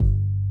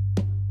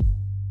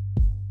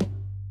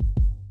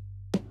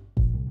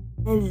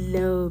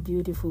Hello,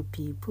 beautiful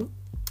people.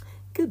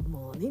 Good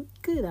morning,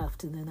 good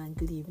afternoon, and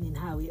good evening.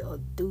 How are you all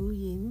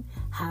doing?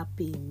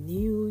 Happy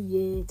New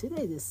Year.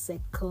 Today is the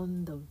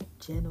 2nd of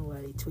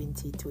January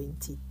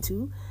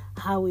 2022.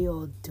 How are you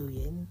all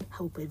doing?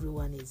 Hope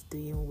everyone is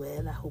doing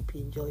well. I hope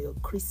you enjoy your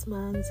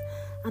Christmas.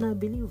 And I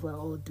believe we're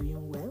all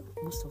doing well.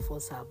 Most of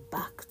us are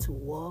back to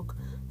work.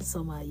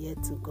 Some are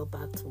yet to go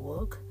back to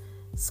work.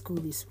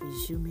 School is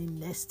resuming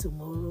next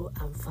tomorrow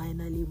and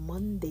finally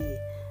Monday.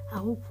 I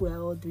hope we're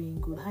all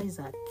doing good. How is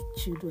our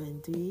children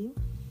doing?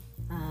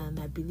 And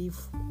I believe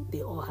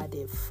they all had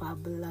a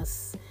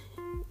fabulous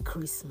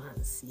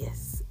Christmas.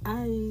 Yes,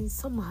 I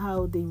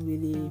somehow didn't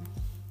really,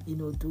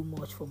 do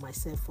much for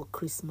myself for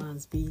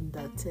Christmas, being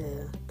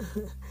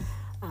that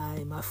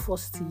I'm my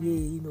first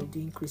year,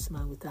 doing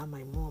Christmas without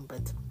my mom.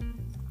 But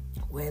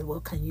well,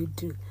 what can you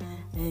do?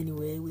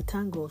 Anyway, we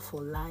thank God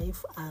for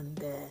life.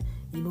 And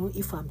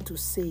if I'm to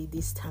say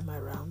this time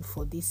around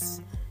for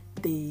these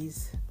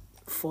days,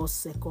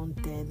 first,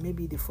 second, third,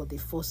 maybe for the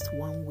first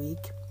 1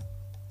 week,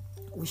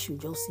 we should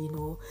just,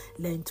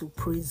 learn to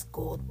praise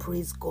God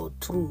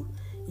through,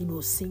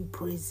 sing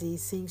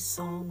praises, sing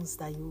songs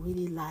that you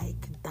really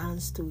like,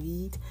 dance to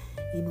it,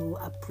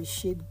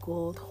 appreciate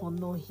God,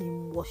 honor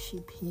Him,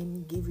 worship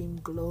Him, give Him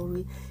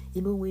glory.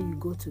 When you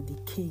go to the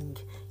King,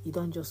 you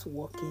don't just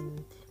walk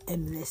in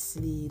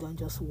aimlessly, you don't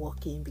just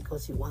walk in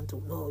because you want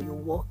to. No, you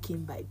walk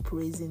in by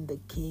praising the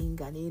King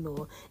and,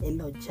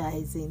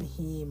 eulogizing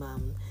Him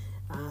and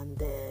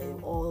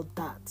all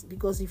that.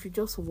 Because if you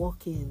just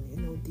walk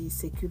in, the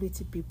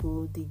security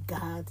people, the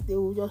guard, they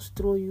will just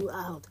throw you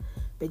out.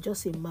 But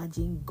just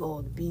imagine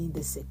God being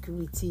the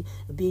security,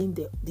 being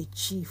the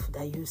chief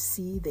that you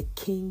see, the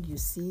king you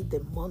see,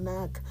 the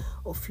monarch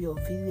of your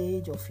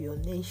village, of your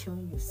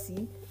nation you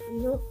see.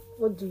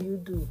 What do you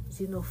do?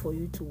 Is it not for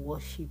you to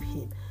worship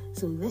Him?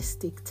 So let's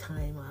take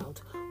time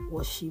out,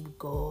 worship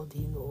God,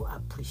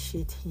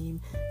 appreciate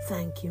Him,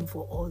 thank Him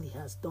for all He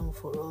has done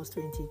for us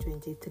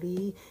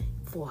 2023,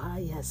 for how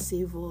He has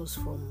saved us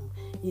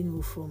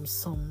from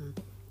some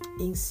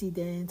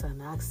incident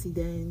and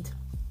accident,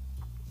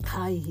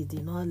 how He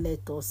did not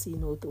let us,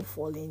 to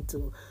fall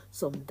into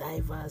some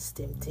diverse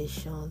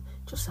temptation.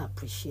 Just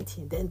appreciate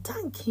Him. Then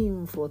thank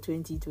Him for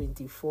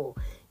 2024,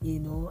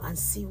 and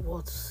see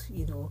what,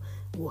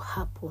 will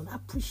happen.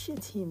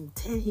 Appreciate Him.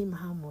 Tell Him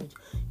how much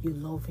you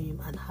love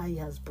Him and how He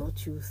has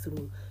brought you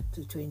through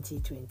to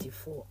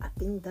 2024. I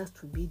think that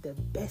would be the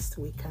best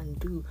we can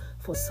do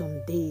for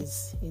some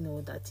days,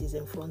 that is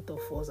in front of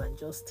us, and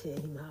just tell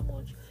Him how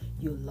much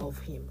you love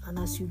Him. And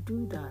as you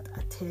do that,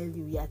 I tell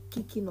you, you are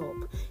kicking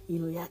up,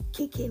 you are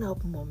kicking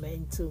up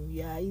momentum.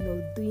 You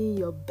are, doing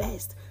your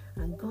best.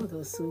 And God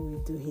also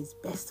will do His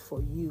best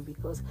for you,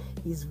 because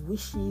His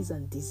wishes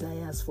and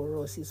desires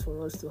for us is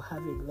for us to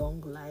have a long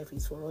life,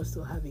 is for us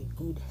to have a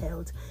good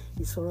health,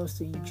 is for us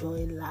to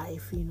enjoy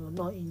life,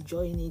 not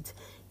enjoying it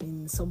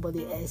in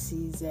somebody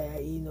else's,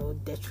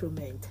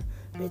 detriment,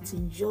 but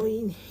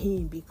enjoying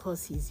Him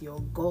because He's your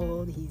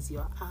God, He's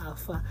your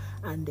Alpha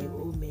and the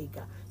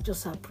Omega.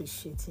 Just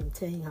appreciate Him,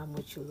 tell Him how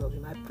much you love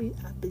Him.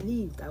 I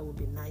believe that would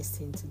be a nice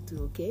thing to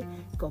do, okay?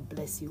 God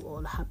bless you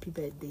all. Happy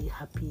birthday,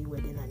 happy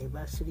wedding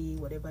anniversary,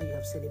 whatever you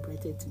have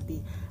celebrated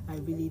today. I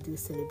really do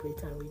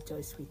celebrate and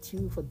rejoice with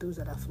you. For those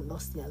that have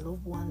lost their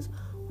loved ones,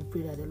 we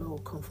pray that the Lord will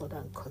comfort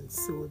and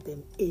console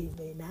them.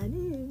 Amen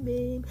and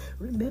amen.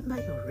 Remember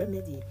your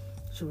remedy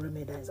to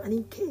remedies. And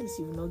in case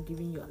you've not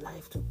given your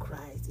life to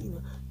Christ,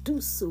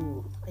 do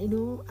so,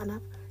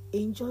 and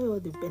enjoy all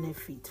the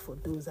benefit for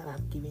those that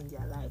have given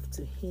their life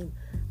to Him.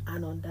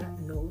 And on that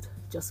note,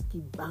 just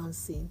keep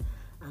bouncing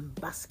and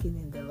basking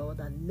in the Lord,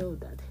 and know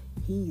that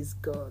He is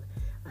God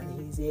and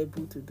He is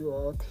able to do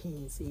all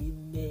things.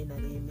 Amen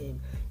and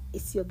amen.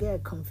 It's your girl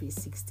Comfy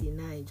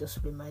 69, just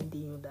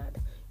reminding you that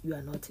you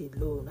are not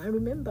alone. And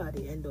remember, at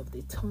the end of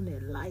the tunnel,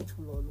 light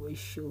will always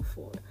show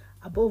forth.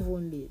 Above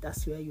only,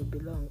 that's where you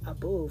belong.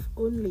 Above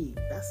only,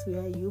 that's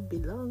where you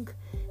belong.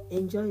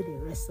 Enjoy the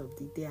rest of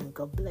the day, and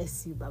God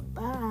bless you.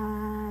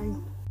 Bye-bye.